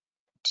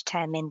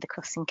determine the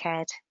costs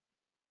incurred.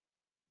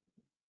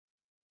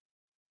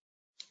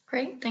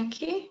 Great,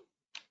 thank you.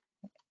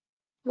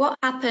 What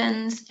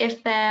happens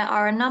if there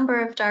are a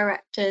number of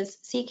directors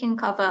seeking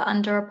cover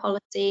under a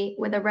policy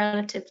with a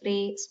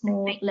relatively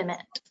small limit?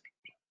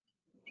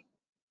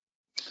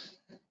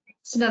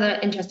 It's another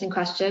interesting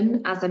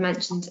question. As I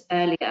mentioned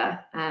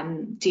earlier,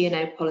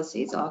 D&O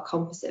policies are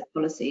composite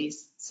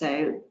policies,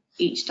 so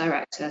each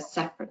director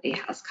separately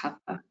has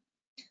cover.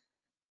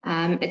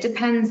 It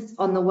depends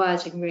on the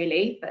wording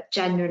really, but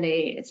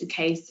generally it's a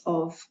case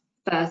of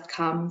first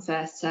come,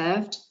 first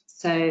served.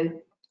 So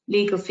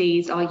legal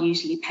fees are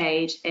usually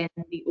paid in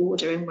the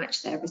order in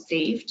which they're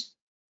received.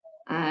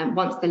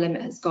 Once the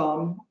limit has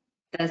gone,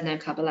 there's no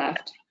cover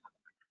left.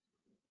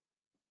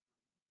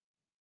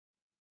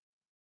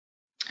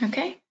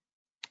 Okay.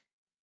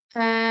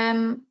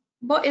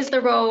 What is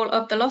the role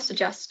of the loss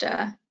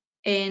adjuster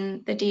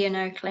in the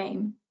D&O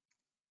claim?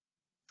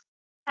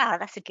 Oh,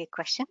 that's a good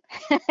question.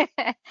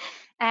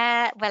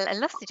 Well, a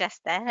loss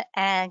adjuster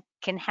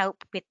can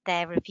help with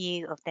their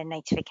review of their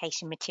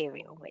notification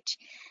material, which,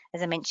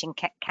 as I mentioned,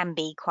 can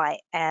be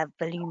quite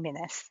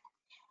voluminous.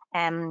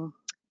 Our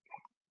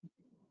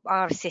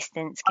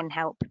assistants can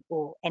help,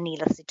 or any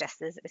loss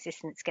adjuster's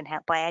assistants can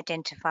help by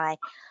identify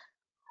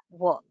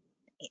what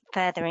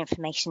further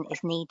information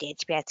is needed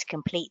to be able to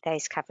complete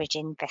those coverage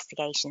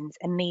investigations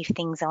and move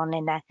things on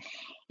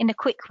in a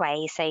quick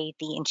way, so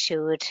the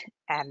insured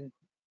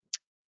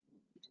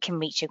can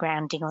reach a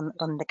grounding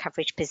on the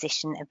coverage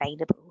position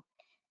available.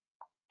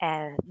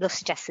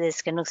 Loss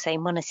adjusters can also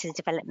monitor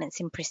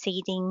developments in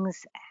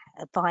proceedings,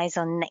 advise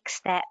on next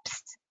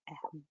steps.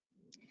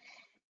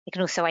 They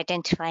can also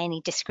identify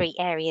any discrete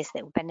areas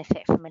that will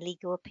benefit from a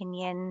legal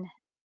opinion.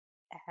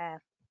 I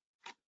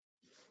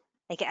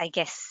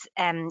guess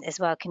as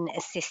well can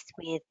assist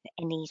with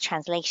any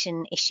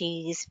translation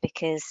issues,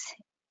 because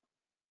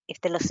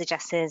if the loss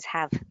adjusters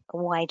have a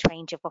wide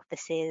range of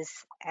offices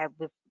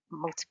with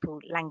multiple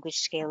language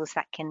skills,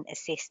 that can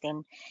assist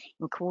in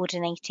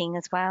coordinating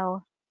as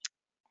well.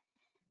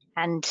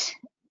 And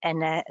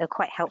a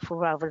quite helpful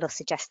role of a loss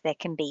adjuster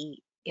can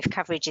be, if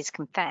coverage is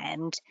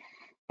confirmed,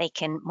 they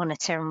can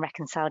monitor and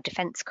reconcile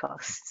defence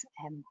costs.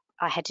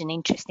 I had an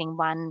interesting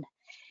one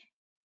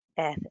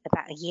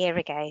about a year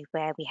ago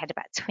where we had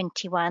about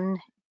 21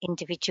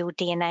 individual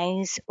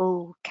D&Os,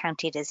 all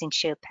counted as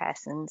insured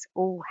persons,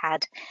 all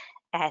had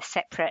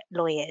separate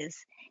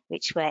lawyers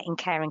which were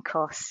incurring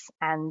costs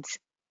and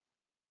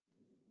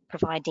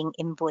providing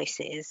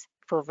invoices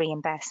for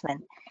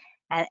reimbursement.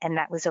 And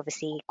that was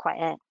obviously quite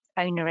an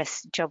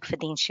onerous job for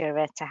the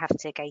insurer to have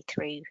to go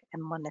through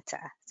and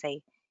monitor. So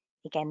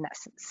again,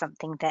 that's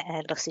something that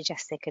a loss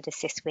adjuster could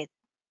assist with.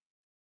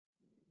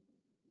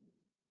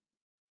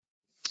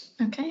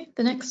 Okay,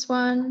 the next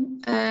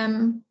one.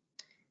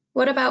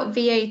 What about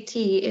VAT?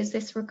 Is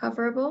this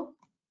recoverable?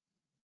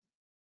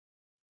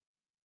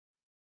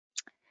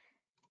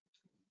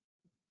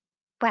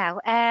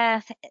 Well,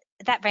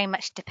 that very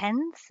much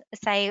depends.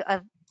 So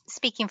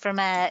speaking from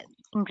a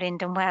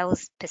England and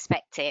Wales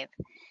perspective,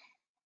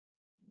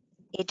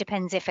 it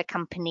depends if a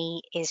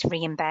company is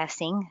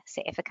reimbursing.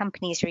 So if a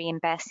company is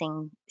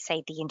reimbursing,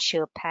 say, the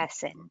insured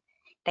person,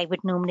 they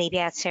would normally be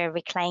able to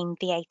reclaim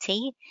VAT.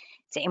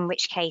 So in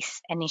which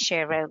case an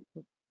insurer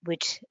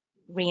would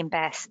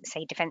reimburse,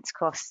 say, defence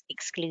costs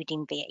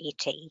excluding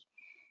VAT.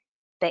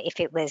 But if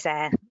it was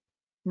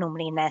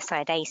normally in their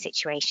side A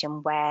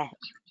situation where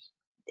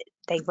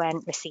they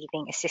weren't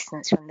receiving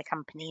assistance from the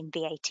company in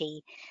VAT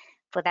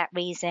for that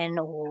reason,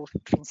 or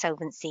for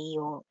insolvency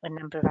or a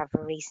number of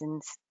other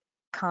reasons,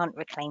 can't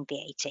reclaim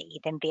VAT,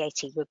 then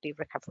VAT would be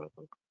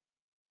recoverable.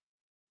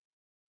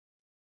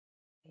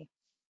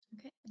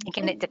 Okay,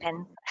 Again, it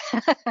depends.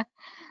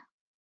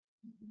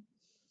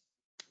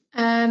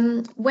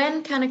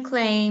 When can a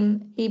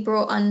claim be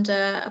brought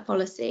under a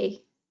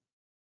policy?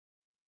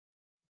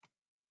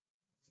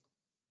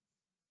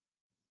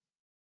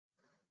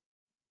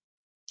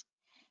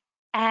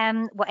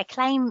 Well, a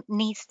claim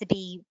needs to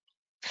be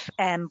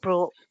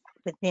brought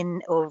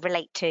within or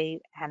relate to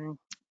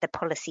the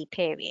policy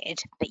period,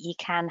 but you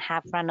can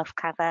have run-off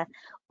cover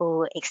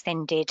or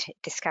extended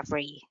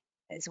discovery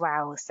as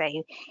well. So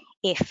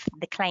if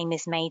the claim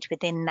is made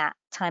within that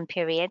time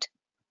period,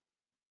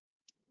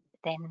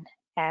 then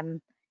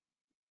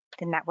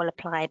that will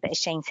apply. But as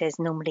Jane says,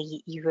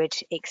 normally you would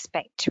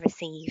expect to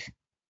receive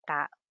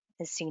that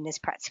as soon as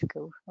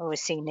practical, or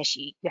as soon as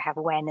you have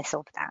awareness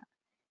of that.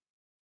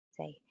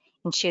 So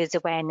insurer's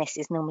awareness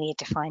is normally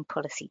a defined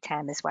policy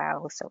term as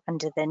well. So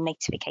under the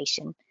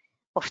notification,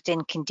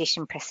 often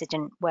condition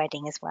precedent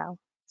wording as well.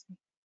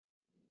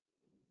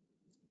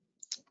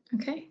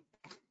 Okay.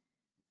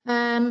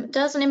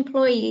 Does an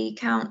employee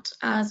count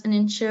as an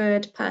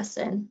insured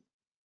person?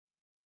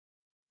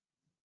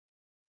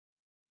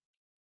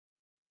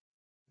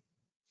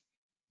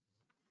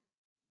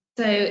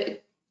 So,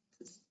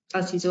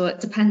 as usual, it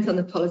depends on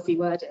the policy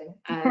wording.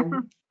 As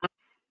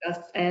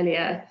discussed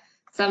earlier,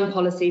 some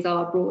policies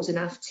are broad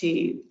enough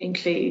to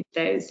include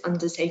those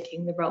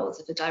undertaking the roles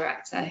of a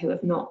director who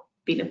have not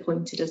been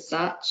appointed as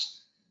such,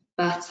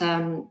 but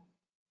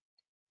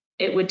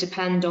it would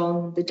depend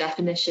on the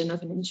definition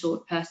of an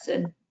insured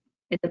person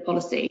in the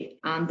policy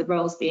and the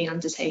roles being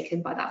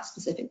undertaken by that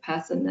specific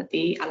person that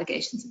the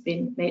allegations have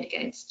been made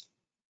against.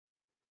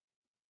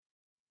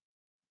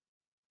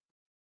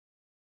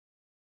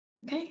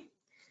 Okay.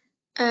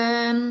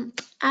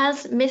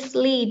 As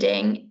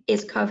misleading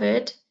is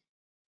covered,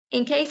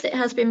 in case it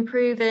has been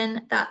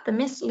proven that the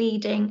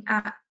misleading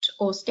act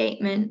or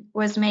statement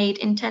was made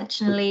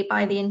intentionally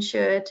by the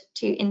insured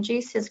to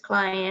induce his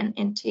client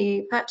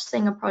into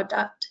purchasing a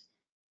product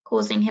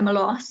causing him a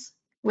loss,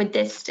 would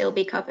this still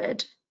be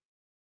covered?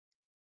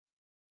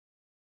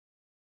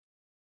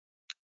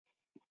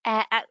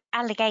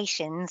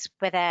 Allegations,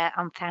 whether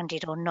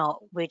unfounded or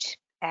not, would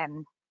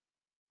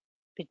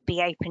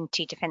be open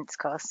to defence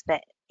costs.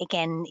 But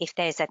again, if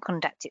there's a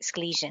conduct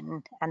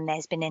exclusion and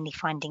there's been any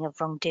finding of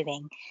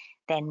wrongdoing,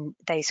 then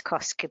those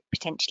costs could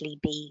potentially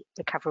be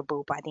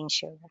recoverable by the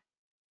insurer.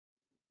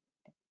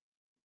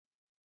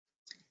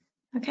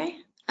 Okay.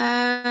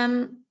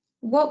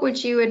 What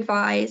would you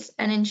advise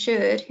an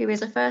insured who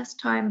is a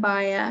first-time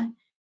buyer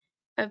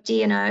of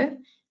D&O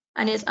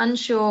and is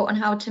unsure on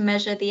how to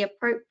measure the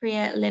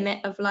appropriate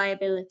limit of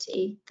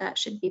liability that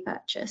should be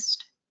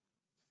purchased?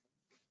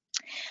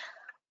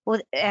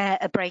 Well,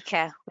 a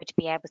broker would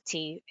be able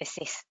to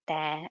assist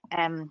there.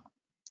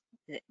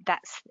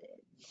 That's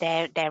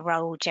their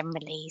role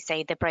generally.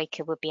 So the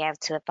broker would be able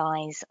to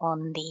advise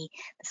on the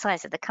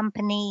size of the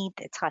company,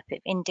 the type of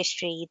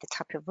industry, the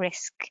type of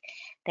risk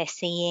they're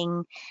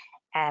seeing.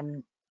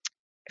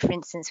 For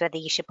instance, whether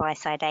you should buy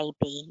side A,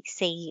 B,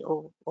 C,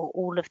 or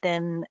all of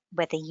them,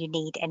 whether you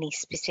need any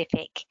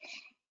specific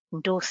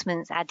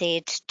endorsements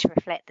added to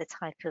reflect the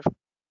type of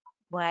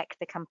work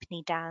the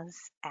company does.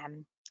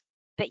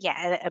 But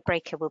yeah, a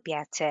broker will be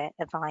able to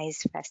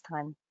advise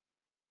first-time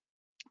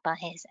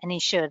buyers and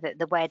ensure that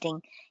the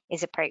wording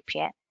is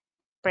appropriate.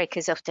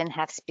 Brokers often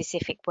have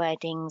specific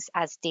wordings,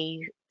 as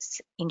do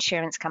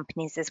insurance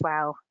companies as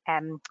well,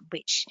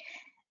 which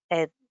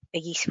are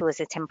useful as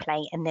a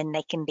template, and then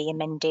they can be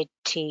amended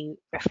to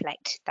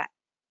reflect that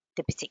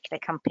the particular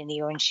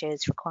company or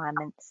insurer's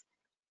requirements.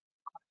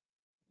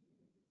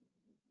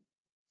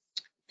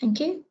 Thank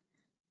you.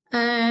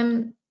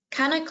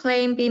 Can a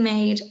claim be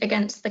made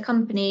against the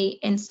company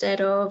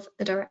instead of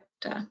the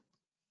director?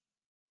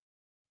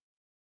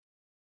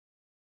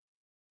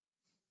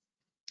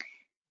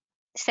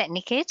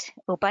 Certainly could,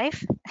 or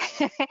both.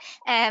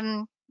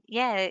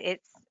 Yeah,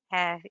 it's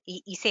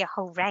you see a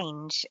whole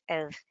range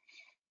of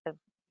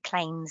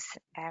claims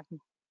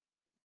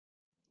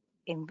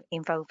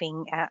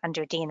involving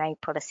under a D&O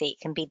policy. It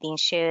can be the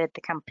insured,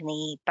 the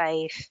company,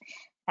 both.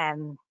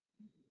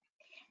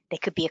 There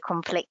could be a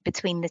conflict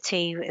between the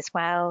two as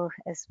well,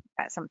 as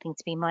that's something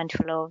to be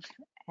mindful of.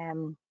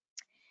 And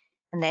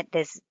then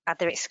there's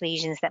other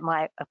exclusions that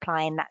might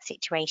apply in that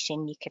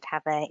situation. You could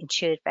have an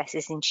insured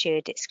versus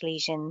insured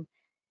exclusion.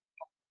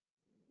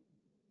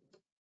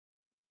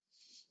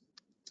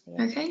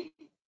 Yeah. Okay.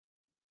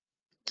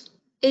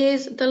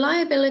 Is the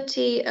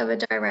liability of a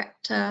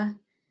director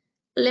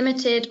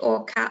limited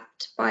or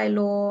capped by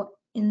law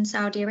in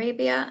Saudi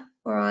Arabia,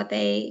 or are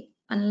they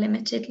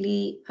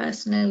unlimitedly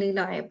personally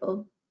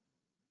liable?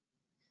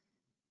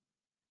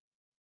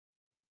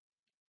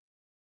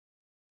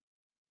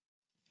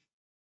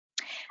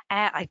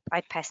 I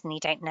personally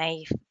don't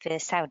know for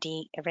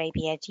Saudi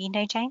Arabia. Do you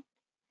know, Jane?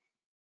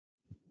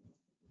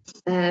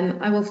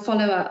 I will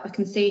follow up. I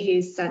can see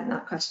who's sent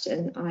that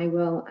question. I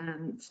will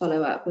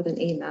follow up with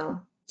an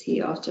email to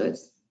you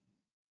afterwards.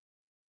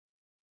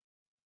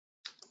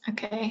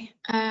 Okay.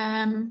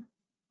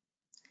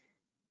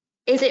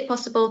 Is it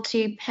possible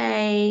to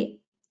pay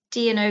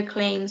D&O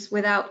claims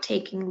without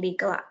taking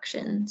legal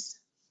actions?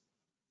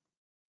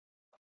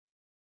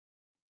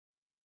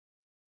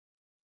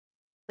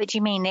 But do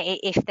you mean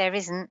if there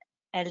isn't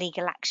a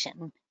legal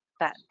action,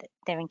 but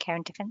they're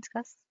incurring defence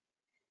costs?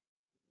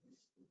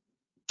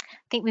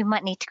 I think we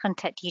might need to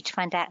contact you to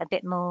find out a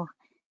bit more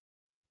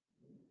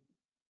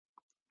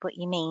what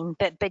you mean.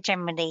 But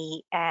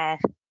generally,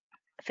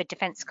 for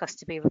defence costs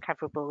to be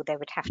recoverable, there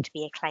would have to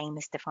be a claim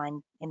as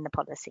defined in the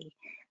policy.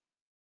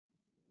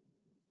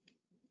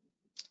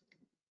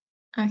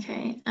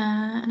 Okay,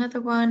 another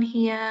one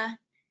here.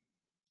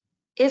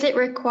 Is it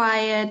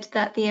required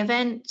that the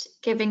event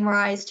giving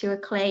rise to a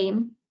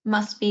claim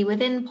must be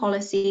within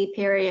policy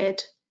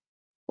period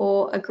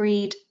or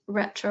agreed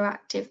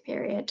retroactive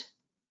period?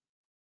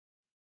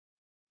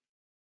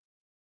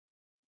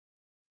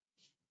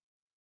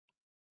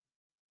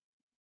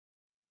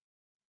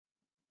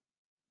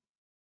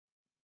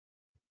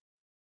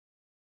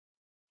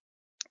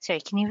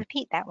 Sorry, can you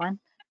repeat that one?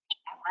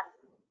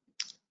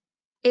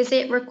 Is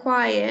it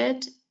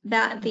required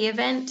that the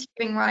event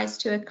giving rise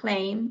to a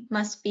claim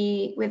must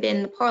be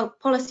within the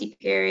policy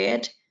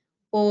period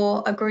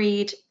or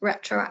agreed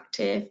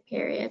retroactive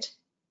period?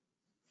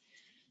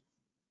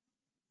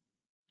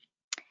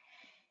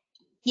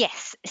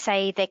 Yes,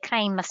 so the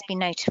claim must be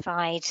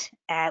notified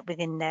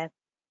within the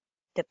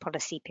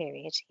policy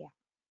period, yeah.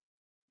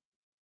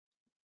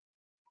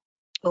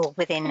 Or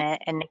within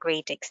an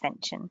agreed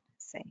extension.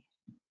 So,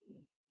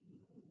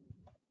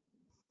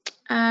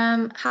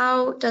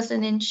 how does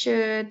an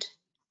insured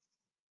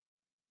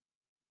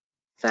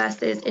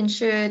versus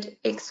insured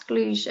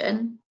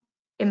exclusion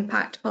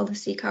impact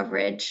policy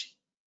coverage,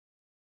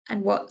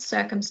 and what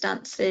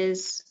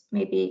circumstances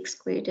may be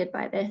excluded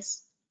by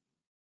this?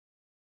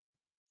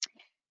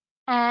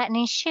 an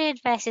insured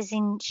versus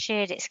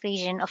insured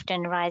exclusion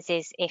often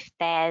arises if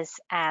there's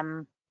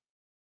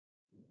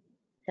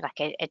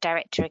like a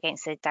director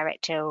against a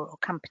director or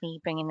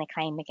company bringing the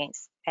claim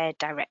against a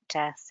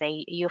director. So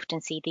you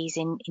often see these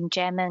in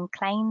German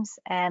claims.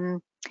 You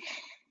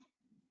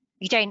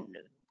don't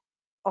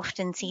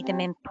often see them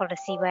in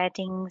policy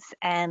wordings.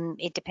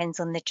 It depends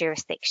on the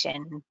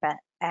jurisdiction, but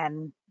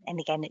and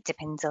again, it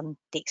depends on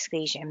the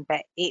exclusion,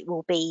 but it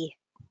will be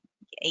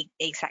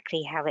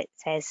exactly how it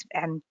says.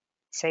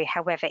 So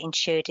however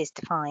insured is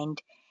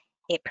defined,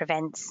 it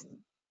prevents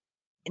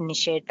an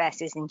insured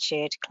versus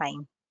insured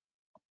claim.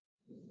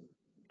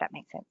 That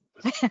makes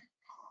sense.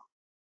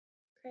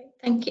 Great,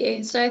 thank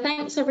you. So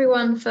thanks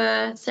everyone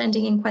for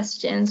sending in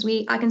questions.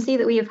 I can see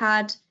that we have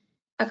had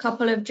a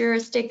couple of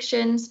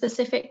jurisdiction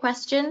specific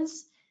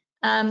questions.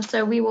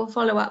 So we will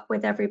follow up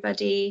with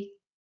everybody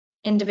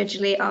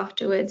individually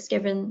afterwards,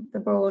 given the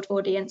broad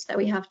audience that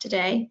we have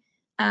today.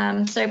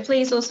 So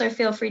please also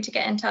feel free to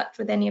get in touch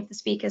with any of the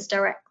speakers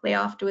directly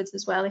afterwards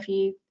as well if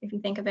you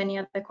think of any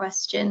other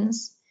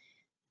questions.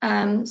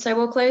 So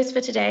we'll close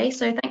for today.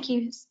 So thank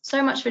you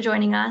so much for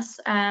joining us.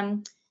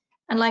 And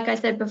like I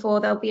said before,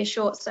 there'll be a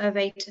short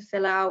survey to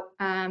fill out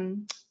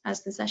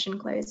as the session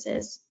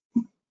closes.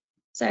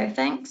 So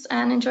thanks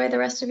and enjoy the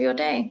rest of your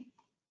day.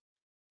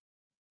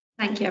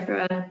 Thank you,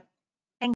 everyone.